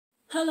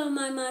Hello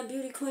my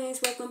beauty queens,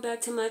 welcome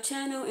back to my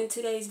channel. In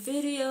today's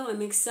video,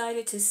 I'm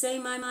excited to say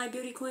my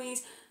beauty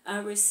queens, I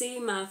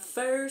received my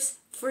first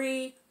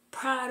free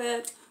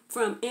product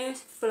from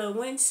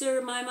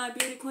Influencer, my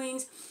beauty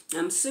queens.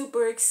 I'm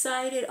super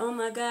excited. Oh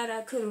my god, I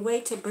couldn't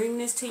wait to bring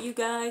this to you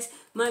guys,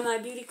 my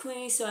beauty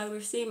queens. So I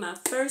received my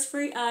first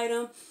free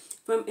item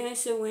from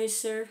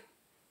Influencer,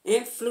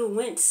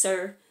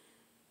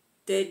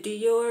 the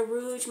Dior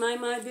Rouge,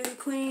 my beauty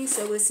queens.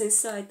 So it's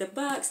inside the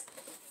box.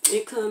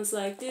 It comes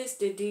like this,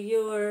 the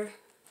Dior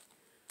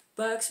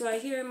box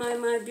right here,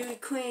 my beauty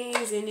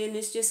queens, and then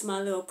it's just my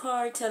little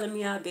card telling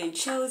me I've been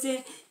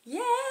chosen.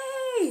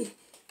 Yay!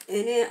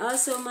 And then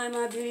also my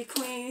beauty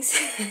queens,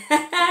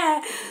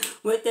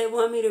 what they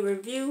want me to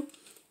review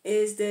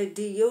is the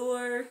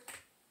Dior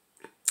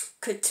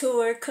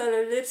Couture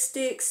Color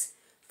Lipsticks,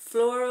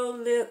 Floral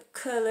Lip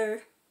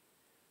Color.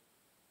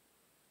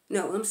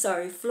 No, I'm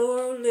sorry,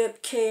 Floral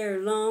Lip Care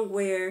Long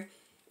Wear.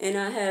 And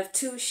I have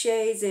two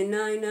shades in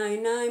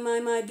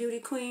 999, my beauty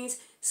queens.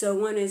 So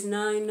one is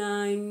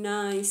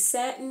 999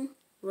 Satin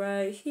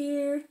right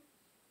here.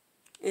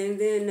 And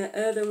then the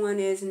other one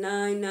is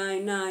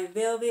 999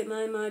 Velvet,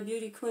 my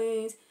beauty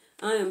queens.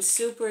 I am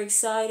super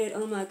excited.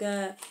 Oh my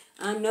god.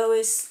 I know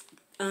it's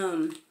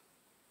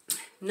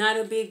not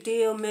a big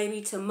deal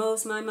maybe to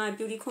most my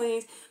beauty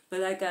queens.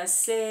 But like I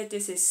said,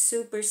 this is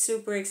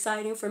super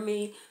exciting for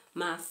me.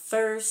 My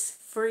first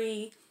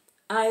free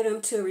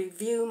item to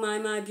review,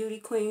 my beauty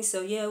queen.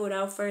 So yeah,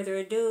 without further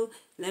ado,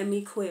 let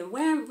me quit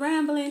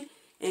rambling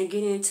and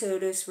get into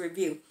this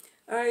review.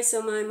 Alright,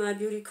 so my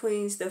beauty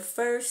queens, the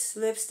first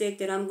lipstick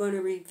that I'm going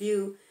to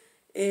review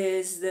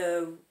is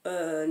the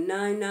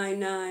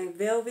 999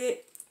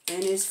 Velvet,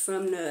 and it's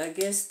from the, I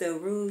guess, the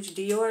Rouge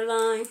Dior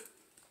line.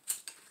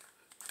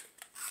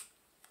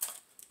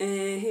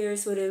 And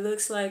here's what it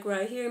looks like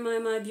right here,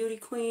 my beauty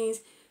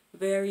queens.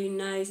 Very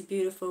nice,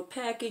 beautiful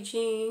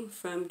packaging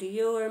from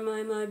Dior,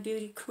 my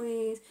beauty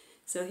queens.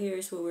 So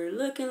here's what we're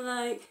looking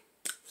like.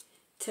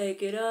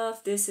 Take it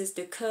off. This is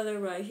the color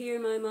right here,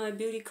 my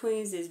beauty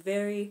queens. It's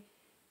very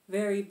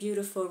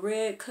beautiful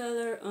red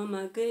color. Oh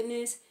my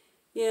goodness.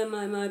 Yeah,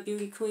 my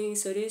beauty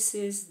queens. So this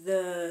is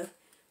the,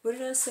 what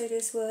did I say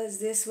this was?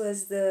 This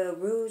was the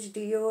Rouge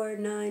Dior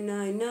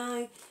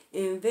 999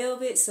 in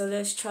velvet. So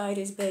let's try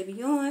this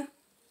baby on.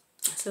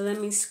 So let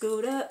me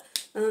scoot up.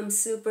 I'm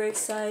super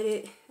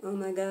excited. Oh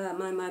my god,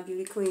 my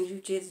beauty queens, you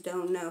just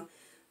don't know.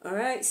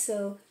 Alright,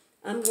 so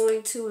I'm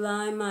going to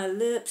line my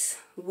lips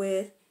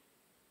with,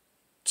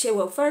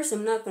 well, first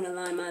I'm not going to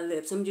line my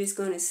lips. I'm just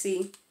going to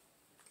see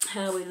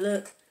how it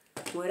look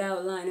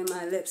without lining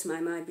my lips,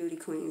 my beauty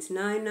queens.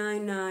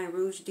 999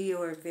 Rouge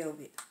Dior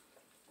Velvet.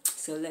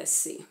 So let's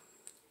see.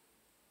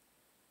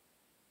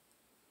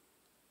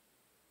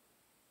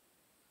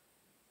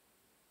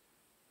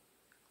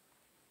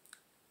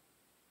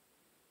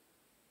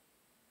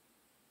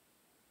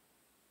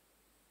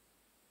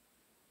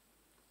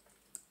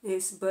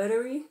 It's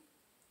buttery.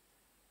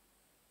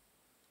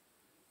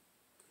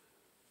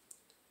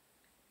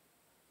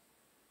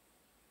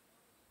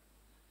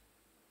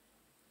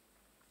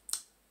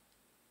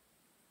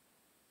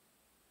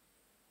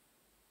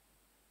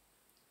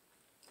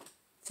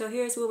 So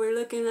here's what we're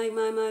looking like,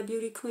 my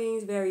beauty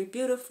queens. Very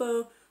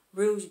beautiful.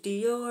 Rouge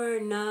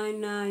Dior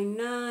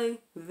 999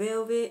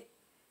 Velvet.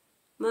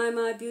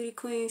 My beauty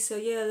queens. So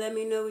yeah, let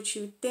me know what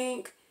you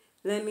think.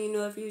 Let me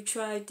know if you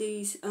tried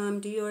these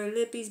Dior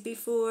lippies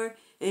before.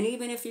 And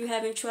even if you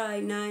haven't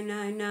tried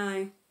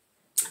 999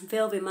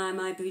 Velvet,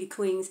 my beauty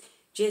queens,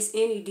 just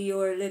any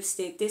Dior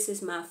lipstick. This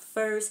is my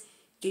first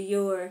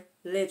Dior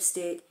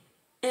lipstick.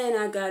 And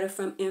I got it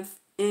from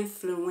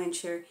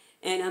Influencer.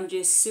 And I'm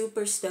just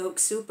super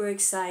stoked, super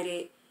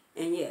excited.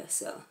 And yeah,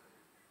 so.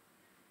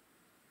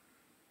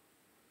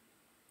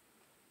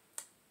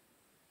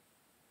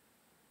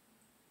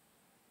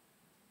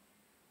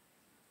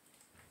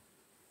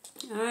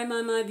 Alright,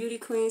 my beauty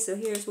queen. So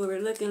here's what we're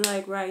looking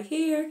like right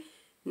here.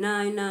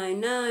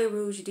 999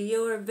 Rouge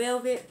Dior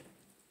Velvet.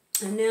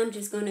 And now I'm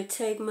just going to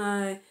take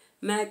my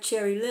MAC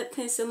Cherry Lip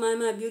Pencil,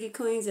 my beauty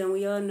queens. And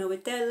we all know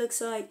what that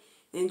looks like.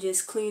 And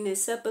just clean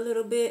this up a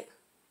little bit.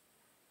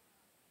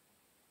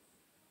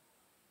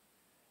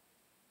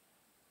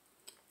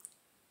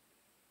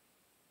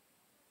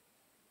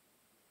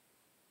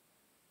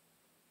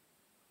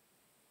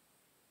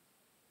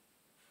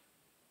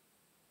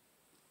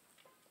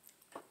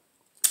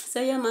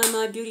 So yeah,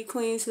 my beauty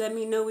queens, let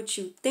me know what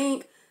you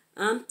think.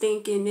 I'm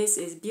thinking this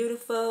is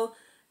beautiful.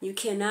 You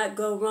cannot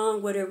go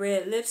wrong with a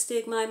red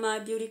lipstick, my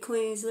beauty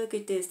queens. Look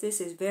at this. This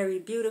is very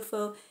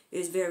beautiful.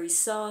 It's very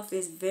soft.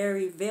 It's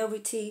very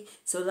velvety.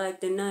 So like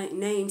the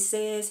name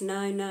says,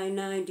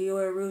 999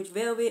 Dior Rouge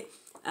Velvet.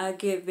 I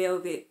get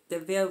velvet, the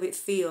velvet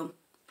feel,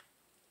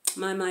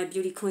 my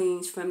beauty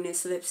queens, from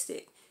this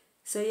lipstick.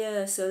 So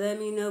yeah, so let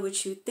me know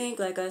what you think.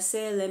 Like I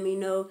said, let me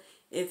know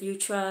if you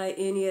try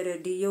any of the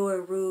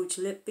Dior Rouge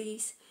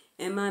lippies.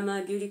 And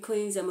my beauty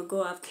queens, I'm going to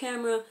go off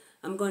camera.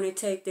 I'm going to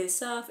take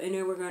this off, and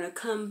then we're going to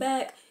come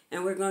back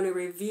and we're going to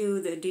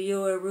review the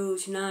Dior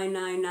Rouge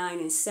 999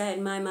 in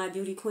Satin. My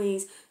beauty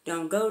queens,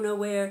 don't go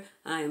nowhere.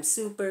 I am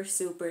super,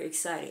 super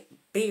excited.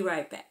 Be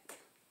right back.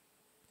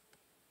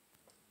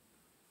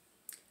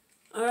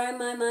 Alright,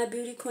 my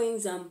beauty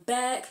queens, I'm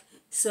back.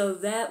 So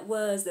that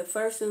was, the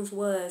first one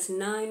was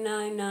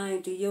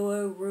 999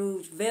 Dior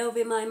Rouge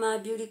Velvet, my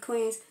beauty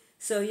queens.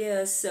 So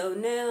yeah, so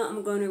now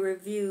I'm going to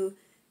review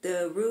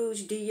the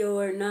Rouge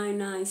Dior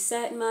 99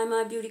 Satin,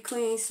 my beauty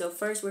queens. So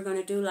first we're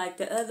going to do like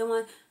the other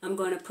one. I'm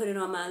going to put it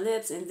on my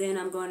lips, and then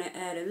I'm going to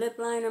add a lip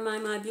liner,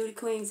 my beauty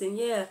queens. And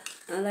yeah,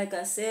 like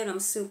I said, I'm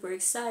super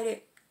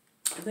excited.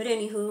 But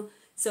anywho,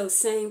 so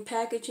same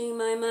packaging,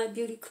 my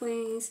beauty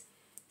queens.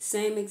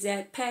 Same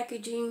exact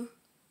packaging.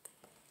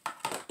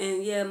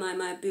 And yeah,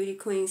 my beauty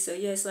queens. So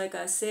yes, like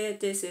I said,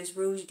 this is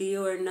Rouge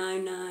Dior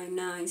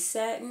 999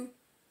 Satin.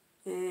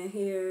 And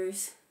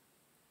here's,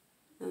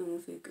 I don't know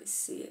if you could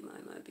see it,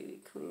 my beauty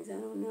queens. I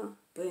don't know.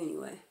 But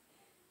anyway,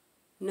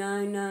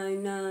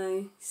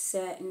 999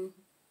 Satin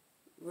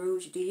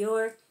Rouge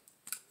Dior.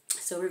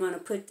 So we're going to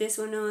put this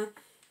one on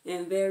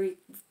in very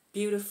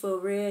beautiful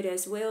red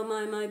as well,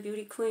 my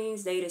beauty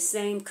queens. They the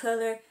same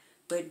color,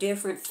 but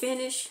different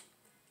finish.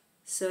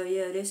 So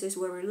yeah, this is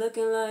what we're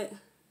looking like.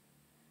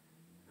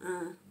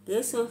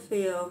 This one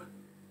feel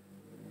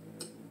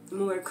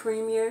more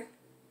creamier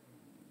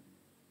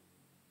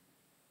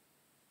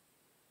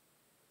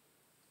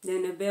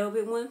than the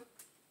velvet one.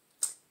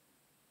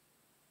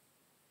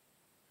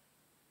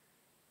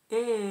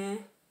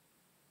 And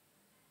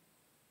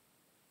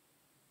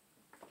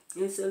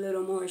it's a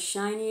little more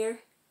shinier.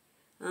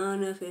 I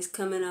don't know if it's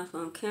coming off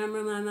on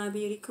camera, my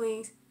beauty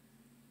queens.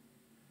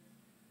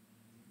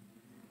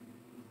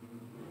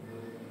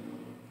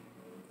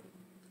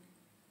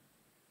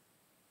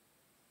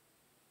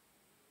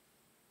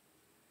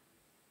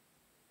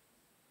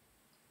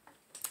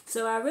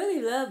 So I really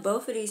love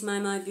both of these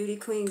my beauty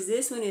queens.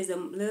 This one is a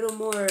little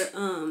more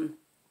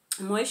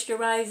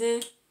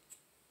moisturizing.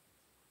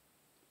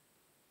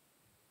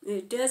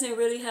 It doesn't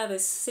really have a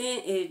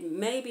scent. It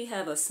maybe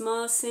have a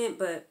small scent,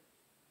 but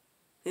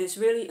it's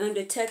really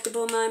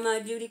undetectable,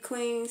 my beauty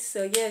queens.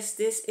 So yes,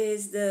 this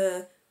is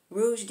the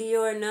Rouge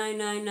Dior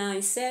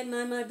 999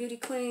 Satin, my beauty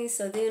queens.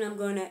 So then I'm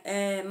going to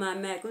add my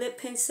MAC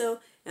lip pencil.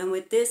 And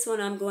with this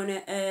one, I'm going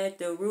to add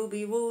the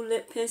Ruby Woo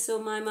lip pencil,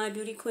 my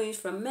beauty queens,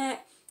 from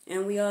MAC.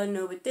 And we all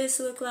know what this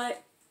look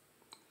like.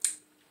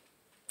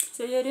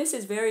 So yeah, this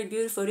is very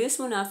beautiful. This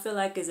one I feel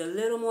like is a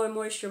little more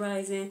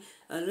moisturizing,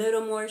 a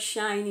little more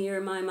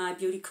shinier, my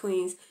beauty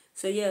queens.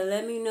 So yeah,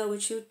 let me know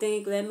what you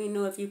think. Let me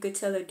know if you could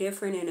tell a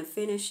difference in the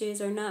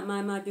finishes or not,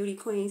 my beauty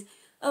queens.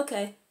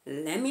 Okay,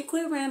 let me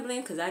quit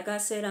rambling, because like I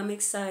said, I'm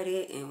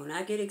excited. And when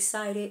I get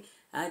excited,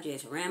 I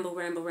just ramble.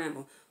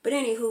 But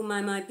anywho,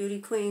 my beauty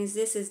queens,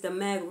 this is the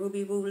MAC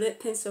Ruby Woo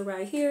lip pencil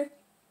right here.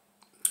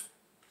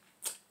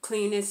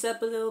 Clean this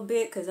up a little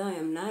bit, because I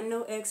am not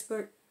no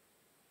expert.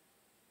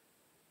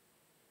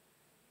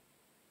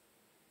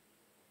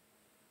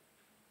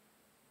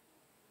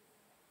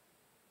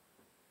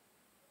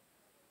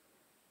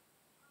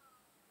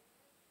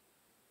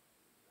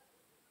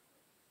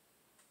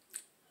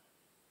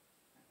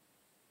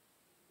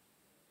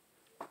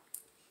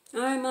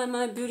 Alright,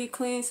 my beauty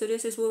queen, so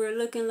this is what we're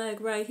looking like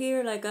right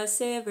here. Like I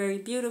said, very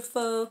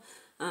beautiful.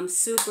 I'm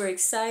super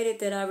excited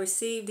that I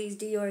received these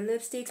Dior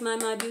lipsticks,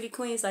 my beauty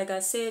queens. Like I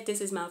said,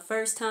 this is my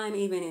first time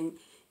even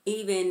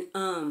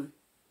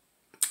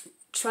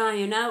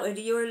trying out a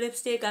Dior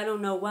lipstick. I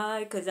don't know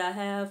why, because I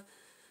have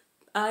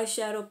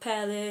eyeshadow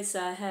palettes,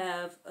 I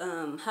have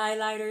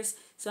highlighters.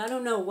 So I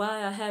don't know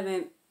why I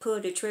haven't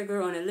pulled the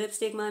trigger on a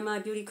lipstick, my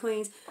beauty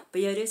queens.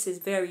 But yeah, this is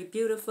very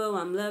beautiful.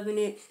 I'm loving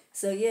it.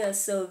 So yeah,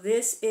 so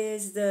this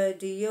is the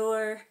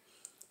Dior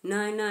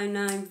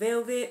 999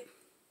 Velvet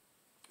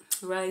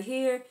right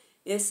here.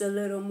 It's a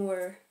little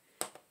more,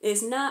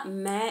 it's not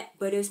matte,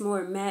 but it's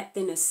more matte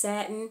than the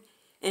satin.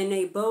 And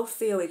they both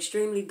feel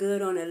extremely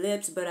good on the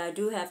lips, but I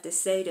do have to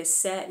say the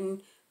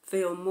satin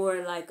feel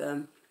more like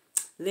a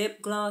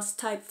lip gloss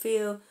type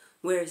feel,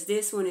 whereas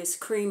this one is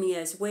creamy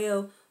as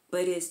well,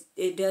 but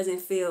it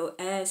doesn't feel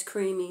as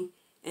creamy,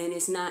 and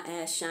it's not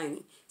as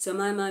shiny. So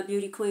my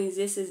beauty queens,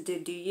 this is the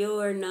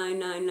Dior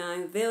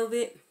 999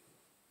 Velvet.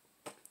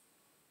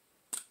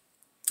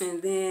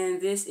 And then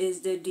this is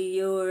the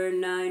Dior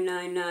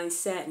 999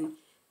 Satin.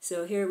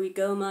 So here we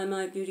go,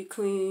 my beauty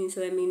queens.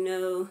 Let me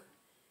know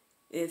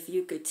if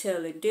you could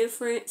tell a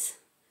difference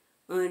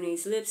on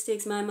these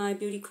lipsticks, my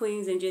beauty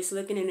queens. And just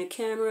looking in the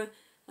camera,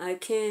 I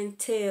can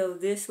tell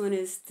this one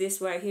is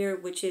this right here,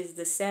 which is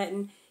the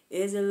satin,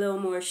 is a little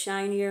more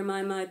shinier,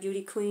 my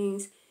beauty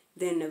queens,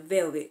 than the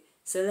velvet.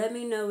 So let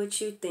me know what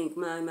you think,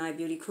 my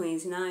beauty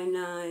queens.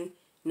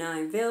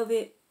 999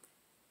 Velvet,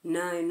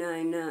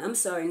 999, I'm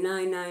sorry,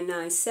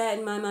 999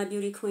 Satin, my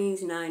beauty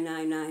queens,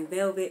 999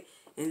 Velvet.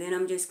 And then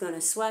I'm just going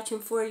to swatch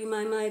them for you,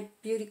 my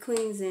beauty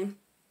queens. And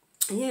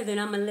yeah, then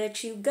I'm going to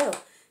let you go.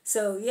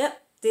 So,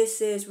 yep, this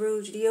is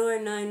Rouge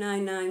Dior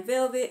 999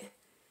 Velvet.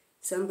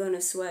 So I'm going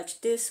to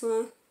swatch this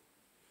one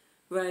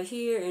right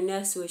here, and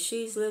that's what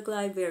she's look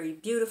like. Very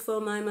beautiful,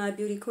 my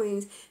beauty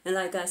queens. And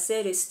like I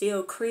said, it's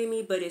still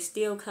creamy, but it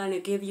still kind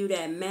of give you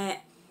that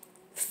matte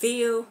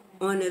feel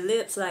on the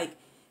lips, like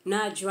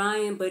not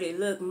drying, but it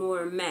look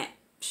more matte,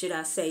 should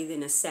I say,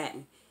 than a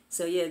satin.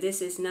 So yeah,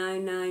 this is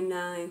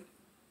 999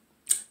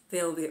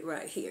 velvet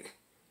right here.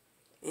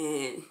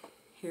 And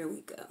here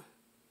we go.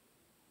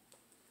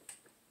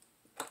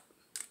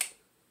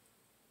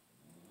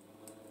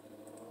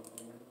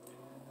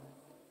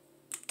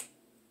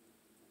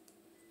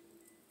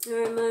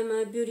 Alright,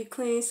 my beauty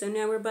queen. So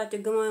now we're about to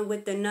go in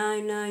with the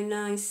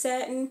 999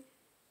 satin.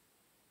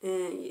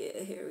 And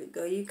yeah, here we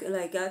go. You can,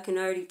 like, I can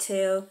already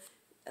tell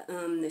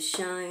the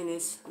shine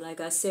is,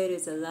 like I said,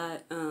 is a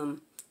lot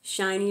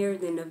shinier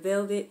than the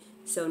velvet.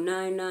 So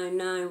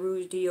 999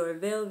 Rouge Dior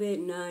Velvet,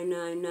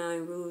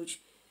 999 Rouge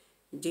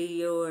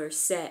Dior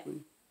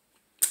Satin.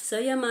 So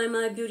yeah,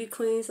 my beauty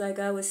queens, like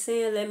I was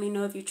saying, let me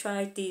know if you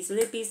tried these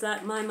lippies,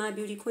 like my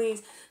beauty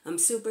queens. I'm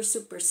super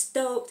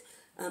stoked.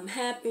 I'm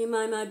happy,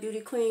 my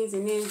beauty queens.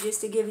 And then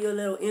just to give you a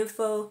little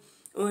info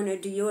on the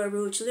Dior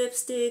Rouge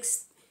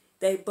lipsticks,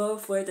 they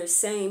both were the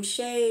same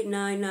shade,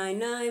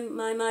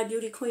 999, my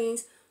beauty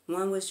queens.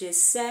 One was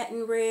just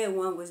satin red,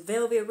 one was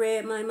velvet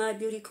red, my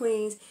beauty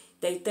queens.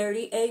 They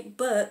 $38,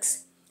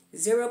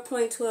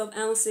 0.12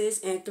 ounces,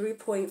 and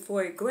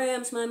 3.4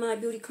 grams, my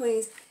beauty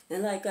queens.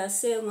 And like I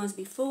said once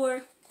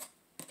before,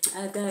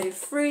 I got it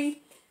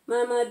free,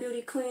 my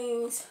beauty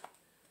queens,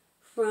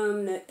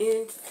 from the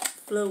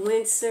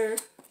Influencer,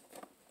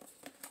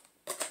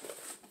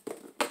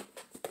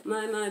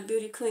 my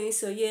beauty queen.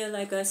 So yeah,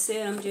 like I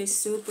said, I'm just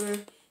super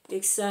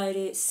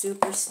excited,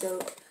 super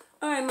stoked.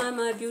 Alright,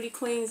 my beauty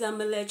queens, I'm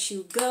gonna let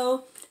you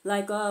go.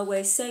 Like I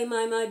always say,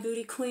 my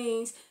beauty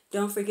queens,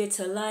 don't forget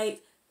to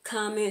like,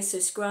 comment,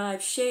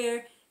 subscribe,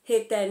 share,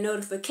 hit that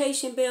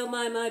notification bell,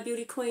 my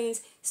beauty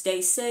queens.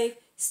 Stay safe,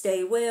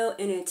 stay well,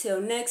 and until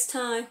next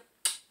time,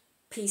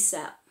 peace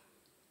out.